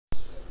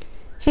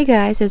Hey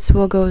guys, it's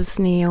Wogo's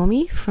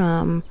Naomi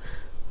from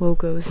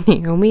Wogo's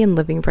Naomi and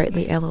Living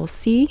Brightly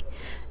LLC.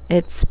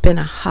 It's been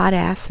a hot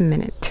ass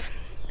minute,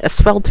 a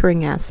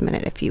sweltering ass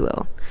minute, if you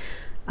will.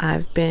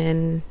 I've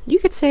been, you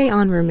could say,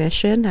 on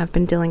remission. I've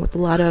been dealing with a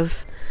lot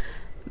of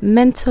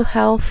mental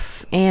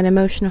health and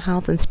emotional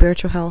health and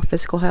spiritual health,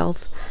 physical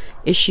health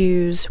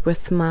issues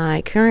with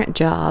my current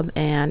job,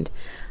 and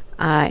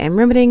I am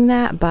remedying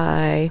that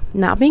by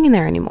not being in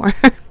there anymore.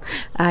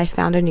 I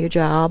found a new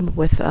job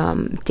with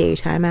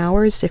daytime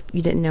hours. If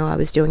you didn't know, I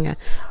was doing a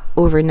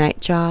overnight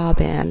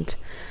job, and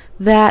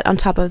that on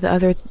top of the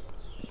other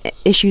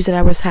issues that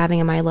I was having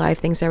in my life,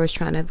 things I was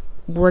trying to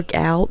work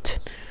out.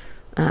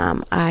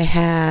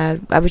 I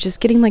was just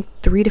getting like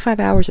 3 to 5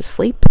 hours of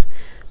sleep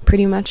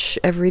pretty much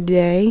every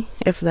day,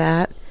 if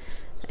that.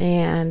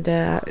 And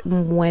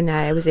when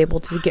I was able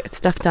to get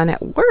stuff done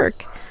at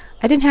work,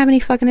 I didn't have any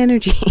fucking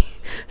energy.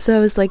 So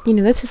I was like,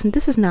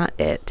 this is not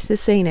it.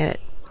 This ain't it.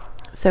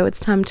 So it's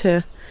time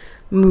to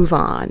move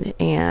on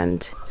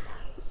and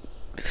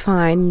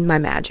find my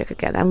magic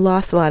again. I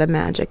lost a lot of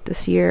magic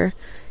this year,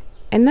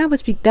 and that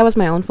was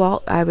my own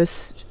fault. I've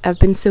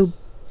been so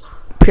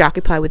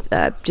preoccupied with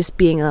just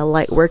being a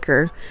light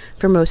worker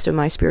for most of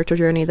my spiritual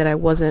journey that I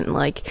wasn't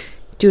like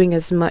doing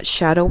as much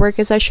shadow work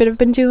as I should have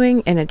been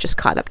doing, and it just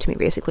caught up to me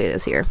basically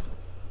this year.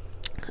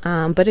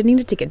 But it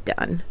needed to get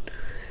done.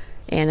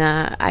 And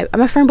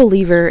I'm a firm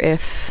believer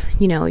if,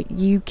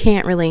 you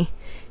can't really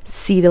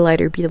see the light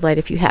or be the light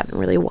if you haven't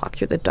really walked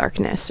through the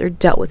darkness or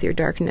dealt with your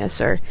darkness,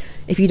 or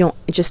if you don't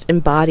just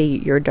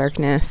embody your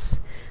darkness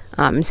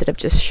instead of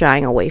just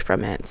shying away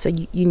from it. So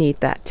you need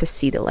that to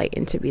see the light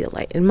and to be the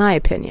light, in my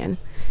opinion.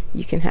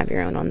 You can have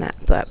your own on that.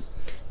 But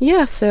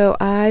yeah, so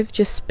I've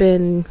just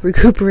been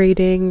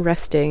recuperating,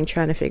 resting,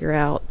 trying to figure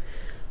out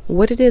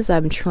what it is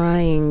I'm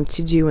trying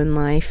to do in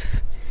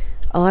life.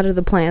 A lot of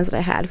the plans that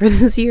I had for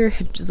this year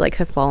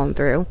have fallen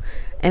through.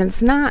 And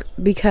it's not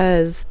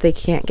because they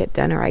can't get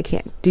done or I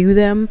can't do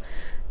them.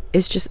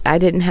 It's just I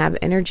didn't have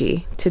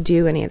energy to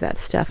do any of that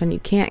stuff. And you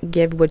can't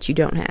give what you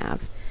don't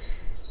have.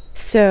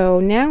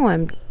 So now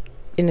I'm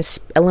in a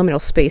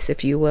liminal space,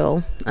 if you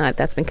will.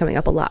 That's been coming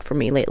up a lot for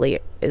me lately,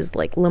 is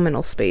like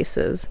liminal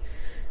spaces.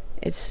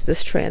 It's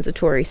this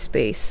transitory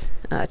space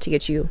to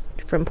get you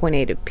from point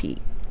A to B.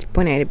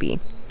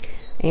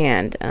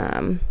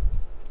 And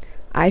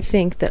I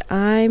think that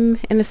I'm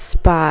in a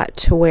spot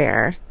to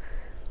where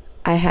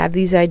I have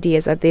these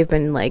ideas that they've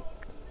been like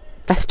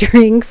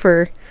festering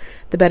for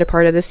the better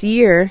part of this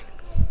year.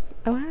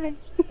 Oh, hi.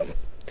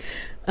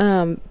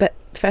 But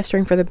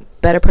festering for the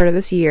better part of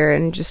this year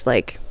and just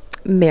like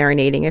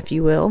marinating, if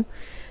you will.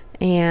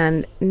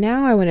 And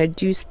now I want to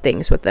do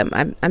things with them.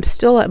 I'm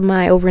still at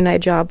my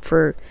overnight job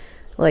for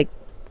like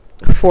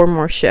 4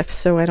 more shifts,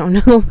 so I don't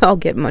know if I'll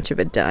get much of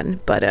it done,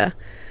 but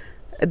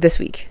this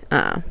week.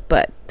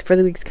 But for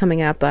the weeks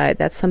coming up,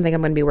 that's something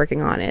I'm going to be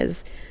working on,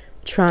 is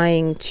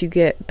trying to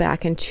get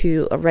back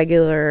into a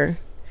regular,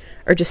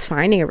 or just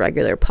finding a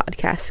regular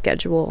podcast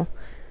schedule,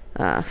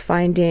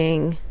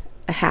 finding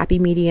a happy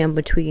medium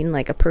between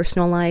like a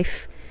personal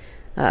life,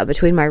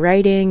 between my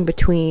writing,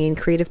 between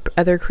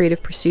other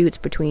creative pursuits,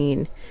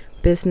 between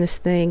business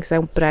things.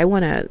 But I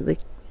want to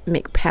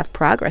have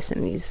progress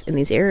in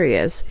these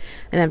areas,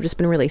 and I've just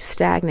been really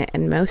stagnant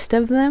in most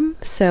of them.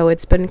 So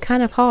it's been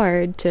kind of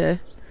hard to,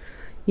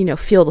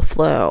 feel the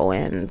flow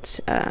and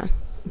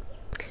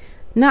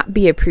not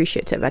be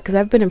appreciative, because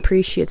I've been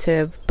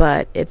appreciative,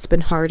 but it's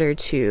been harder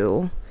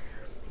to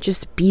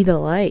just be the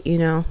light.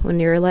 When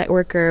you're a light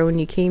worker, when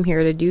you came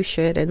here to do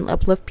shit and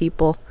uplift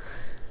people,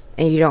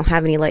 and you don't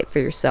have any light for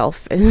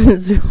yourself,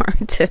 it's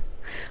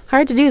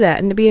hard to do that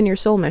and to be in your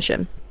soul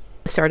mission.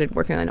 I started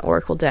working on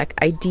Oracle deck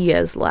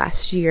ideas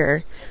last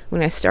year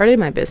when I started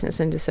my business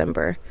in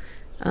December,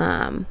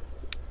 and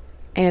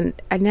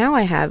now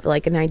I have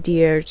like an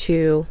idea or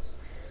two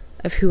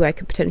of who I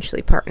could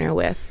potentially partner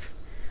with,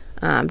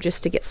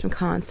 just to get some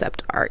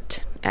concept art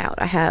out.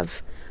 I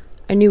have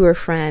a newer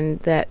friend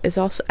that is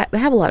also, I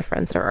have a lot of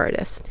friends that are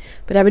artists,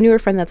 but I have a newer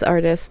friend that's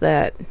artist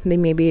that they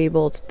may be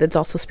able to, that's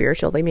also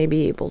spiritual. They may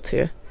be able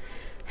to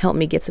help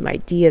me get some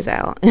ideas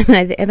out. And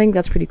I think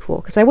that's pretty cool,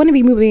 because I want to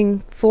be moving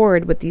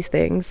forward with these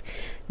things.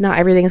 Not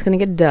everything is going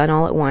to get done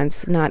all at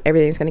once. Not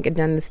everything's going to get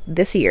done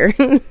this year.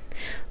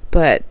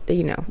 But,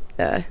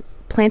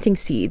 planting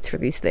seeds for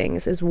these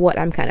things is what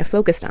I'm kind of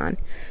focused on.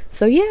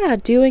 So yeah,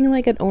 doing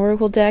like an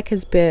Oracle deck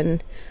has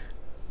been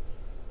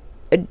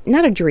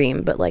not a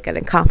dream, but like an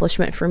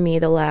accomplishment for me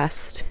the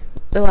last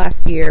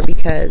year,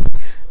 because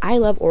I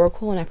love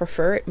Oracle and I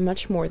prefer it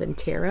much more than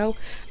Tarot.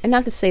 And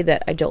not to say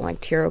that I don't like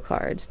Tarot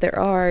cards. There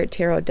are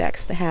Tarot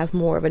decks that have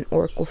more of an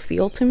Oracle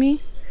feel to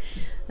me.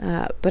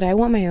 But I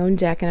want my own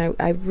deck, and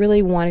I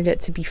really wanted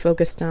it to be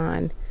focused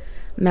on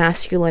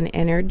masculine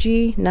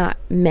energy, not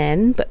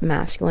men, but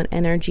masculine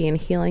energy, and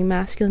healing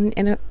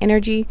masculine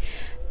energy,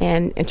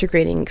 and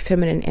integrating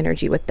feminine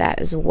energy with that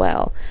as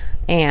well.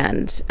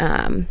 And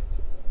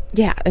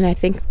and I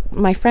think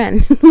my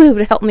friend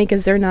would help me,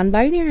 because they're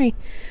non-binary,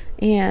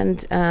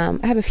 and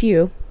I have a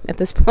few at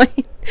this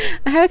point.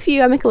 I have a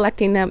few. I'm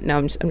collecting them. No,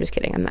 I'm just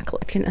kidding. I'm not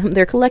collecting them.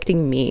 They're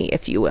collecting me,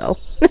 if you will.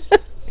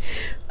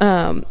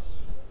 That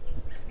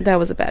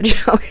was a bad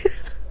joke.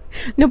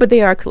 No, but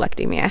they are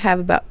collecting me. I have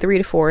about 3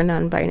 to 4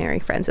 non-binary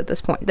friends at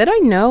this point that I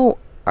know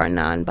are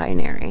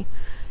non-binary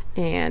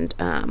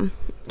and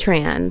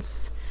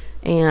trans,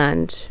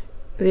 and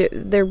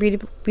they're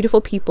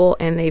beautiful people,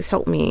 and they've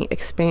helped me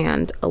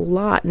expand a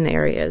lot in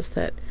areas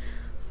that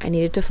I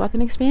needed to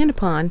fucking expand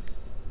upon,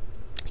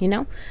 you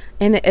know.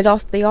 And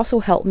they also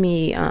help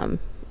me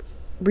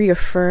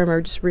reaffirm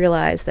or just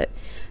realize that,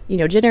 you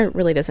know, gender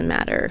really doesn't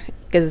matter,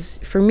 because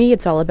for me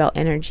it's all about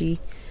energy,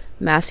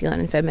 masculine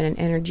and feminine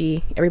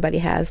energy. Everybody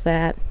has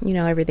that, you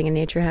know, everything in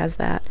nature has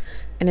that,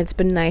 and it's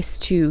been nice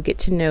to get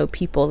to know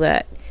people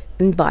that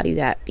embody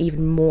that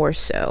even more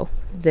so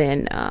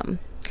than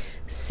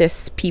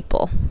cis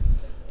people,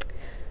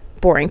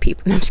 boring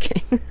people. No, I'm just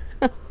kidding.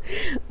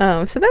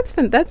 So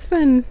that's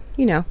been,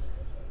 you know,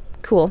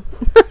 cool.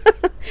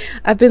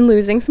 I've been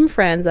losing some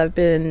friends. I've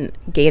been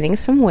gaining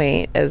some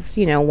weight, as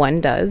you know,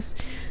 one does,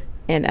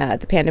 and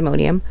the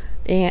pandemonium,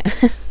 and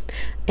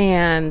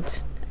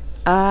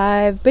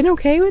I've been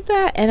okay with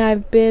that. And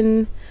I've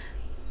been,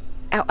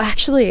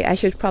 actually, I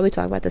should probably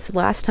talk about this. The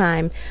last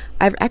time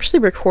I've actually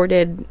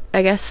recorded,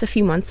 I guess a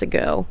few months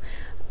ago,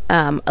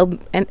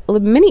 a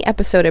mini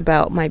episode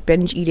about my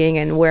binge eating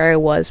and where I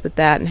was with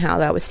that and how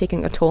that was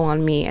taking a toll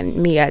on me and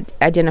me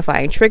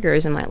identifying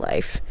triggers in my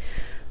life.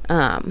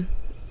 And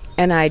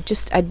I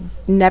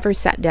never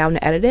sat down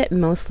to edit it,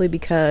 mostly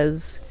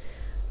because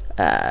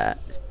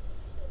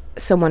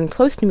someone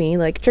close to me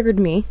like triggered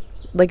me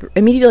like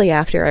immediately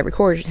after I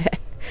recorded it,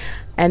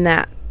 and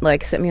that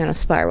like set me on a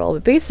spiral.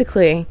 But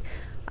basically,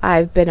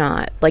 I've been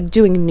on like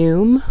doing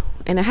Noom,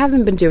 and I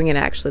haven't been doing it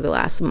actually the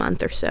last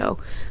month or so.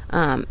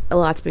 A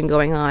lot's been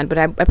going on, but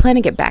I plan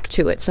to get back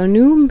to it. So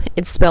Noom,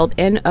 it's spelled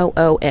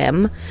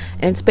Noom,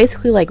 and it's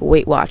basically like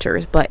Weight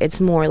Watchers, but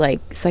it's more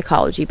like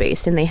psychology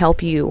based, and they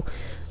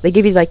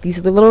give you like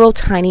these little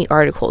tiny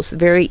articles,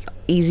 very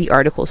easy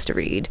articles to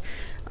read,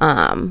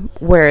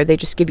 where they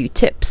just give you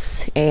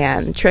tips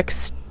and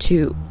tricks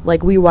to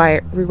like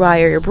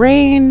rewire your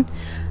brain,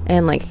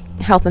 and like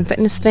health and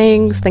fitness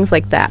things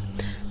like that.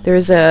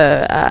 There's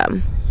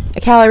a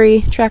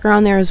calorie tracker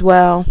on there as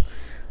well,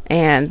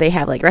 and they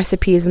have like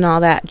recipes and all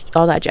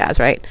that jazz,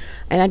 right?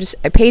 And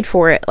I paid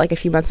for it like a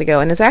few months ago,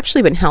 and it's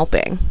actually been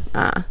helping.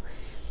 I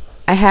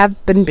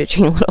have been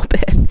bitching a little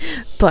bit,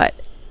 but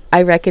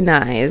I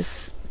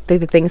recognize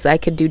the things I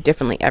could do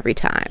differently every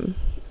time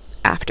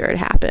after it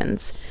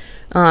happens,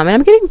 and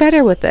I'm getting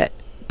better with it.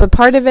 But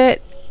part of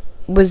it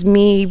was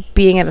me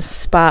being at a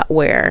spot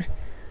where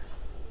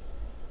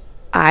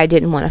I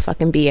didn't want to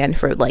fucking be in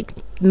for like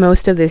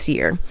most of this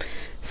year.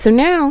 So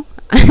now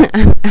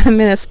I'm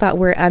in a spot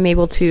where I'm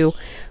able to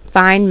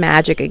find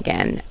magic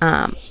again.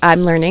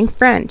 I'm learning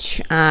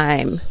French.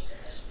 I'm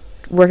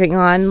working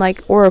on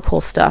like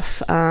Oracle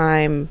stuff.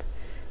 I'm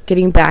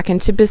getting back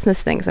into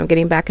business things. I'm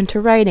getting back into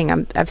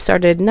writing. I've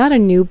started not a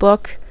new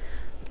book,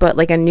 but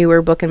like a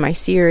newer book in my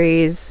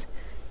series.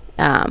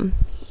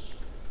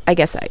 I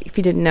guess if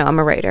you didn't know, I'm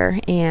a writer,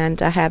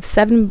 and I have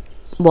 7.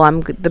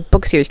 Well, the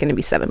book series is going to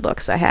be 7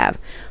 books. I have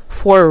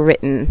 4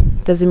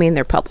 written. Doesn't mean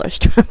they're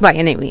published by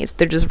any means.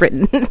 They're just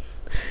written.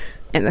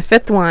 And the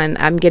 5th one,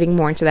 I'm getting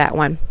more into that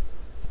one.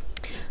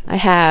 I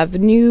have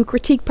new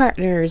critique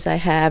partners. I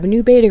have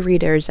new beta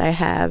readers. I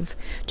have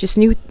just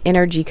new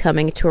energy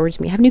coming towards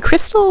me. I have new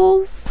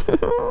crystals.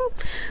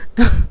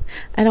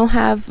 I don't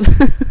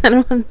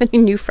have many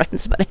new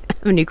friends, but I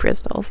have new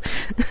crystals.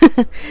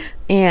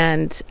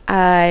 And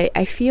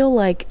I feel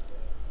like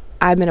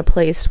I'm in a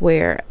place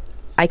where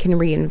I can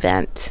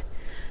reinvent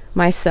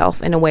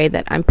myself in a way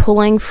that I'm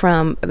pulling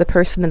from the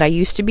person that I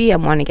used to be. I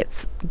want to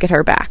get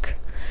her back.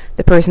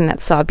 The person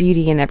that saw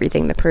beauty in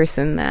everything, the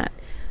person that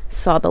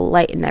saw the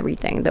light in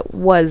everything, that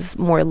was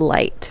more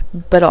light,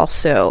 but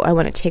also I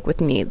want to take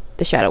with me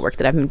the shadow work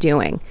that I've been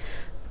doing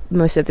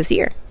most of this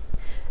year,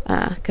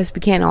 because we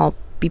can't all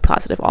be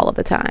positive all of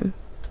the time.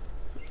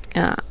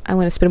 I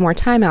want to spend more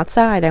time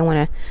outside. I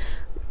want to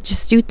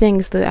just do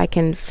things that I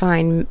can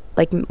find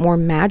like more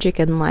magic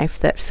in life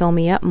that fill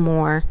me up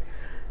more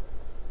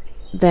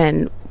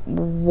than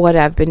what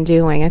I've been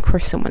doing. Of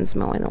course, someone's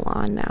mowing the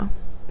lawn now.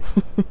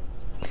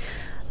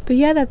 But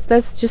yeah,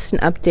 that's just an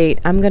update.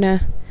 I'm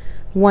gonna,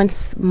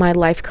 once my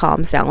life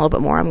calms down a little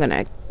bit more, I'm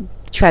gonna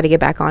try to get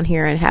back on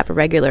here and have a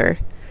regular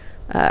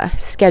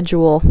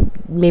schedule,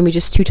 maybe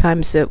just 2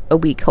 times a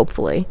week,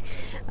 hopefully.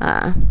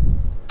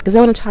 Because I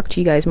want to talk to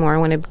you guys more. I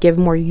want to give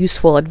more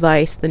useful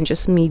advice than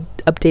just me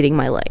updating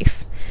my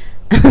life.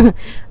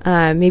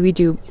 Maybe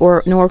do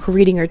an oracle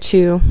reading or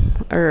 2.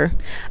 Or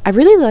I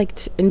really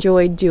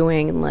enjoyed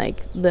doing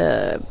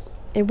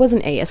it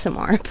wasn't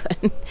ASMR,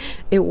 but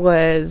it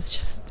was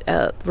just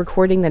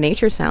recording the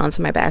nature sounds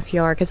in my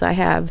backyard, because I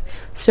have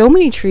so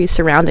many trees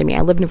surrounding me.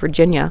 I live in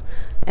Virginia,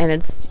 and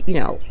it's,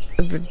 a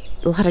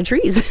lot of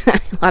trees,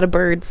 a lot of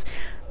birds,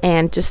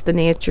 and just the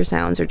nature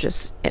sounds are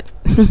just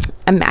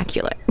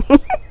immaculate.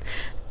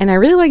 And I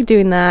really like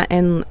doing that.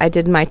 And I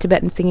did my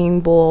Tibetan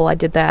singing bowl. I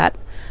did that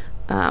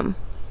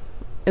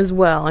as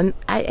well, and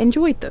I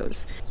enjoyed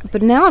those.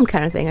 But now I'm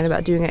kind of thinking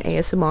about doing an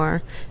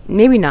ASMR,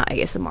 maybe not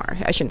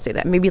ASMR, I shouldn't say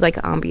that, maybe like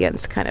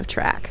ambience kind of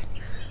track,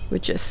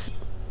 with just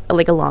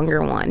like a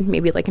longer one,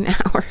 maybe like an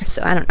hour,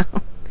 so I don't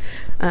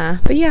know.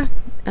 But yeah,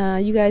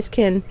 you guys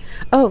can,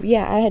 oh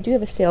yeah, I do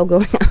have a sale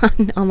going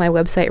on my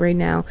website right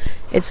now.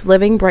 It's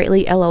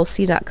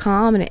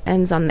livingbrightlyllc.com, and it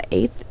ends on the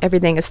 8th.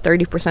 Everything is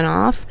 30%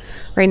 off.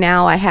 Right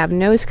now I have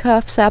nose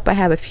cuffs up, I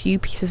have a few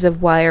pieces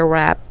of wire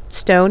wrap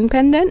stone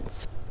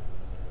pendants,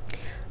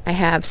 I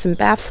have some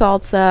bath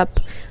salts up,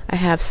 I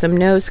have some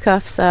nose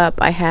cuffs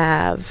up, I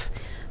have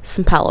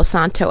some Palo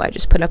Santo I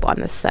just put up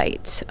on the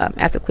site,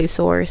 ethically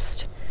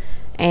sourced.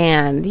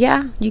 And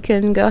yeah, you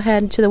can go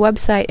ahead to the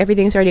website.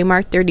 Everything's already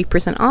marked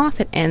 30%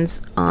 off. It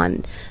ends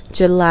on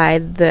July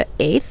the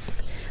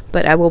 8th,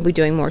 but I will be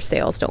doing more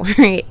sales, don't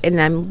worry. And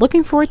I'm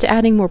looking forward to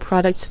adding more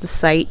products to the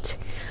site,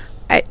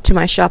 to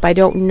my shop. I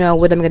don't know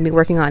what I'm going to be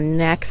working on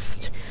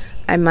next.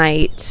 I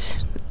might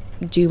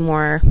do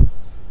more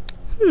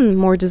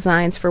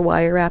designs for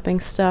wire wrapping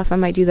stuff. I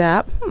might do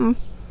that.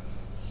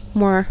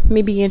 More,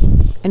 maybe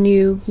a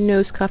new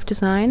nose cuff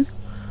design.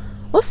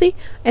 We'll see.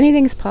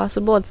 Anything's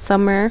possible. It's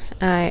summer.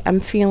 I'm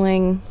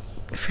feeling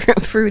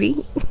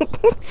fruity.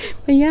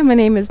 But yeah, my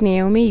name is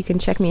Naomi. You can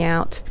check me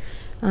out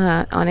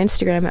on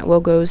Instagram at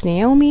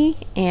WoGoesNaomi,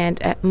 and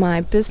at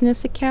my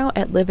business account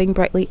at Living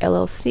Brightly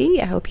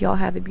LLC. I hope you all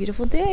have a beautiful day.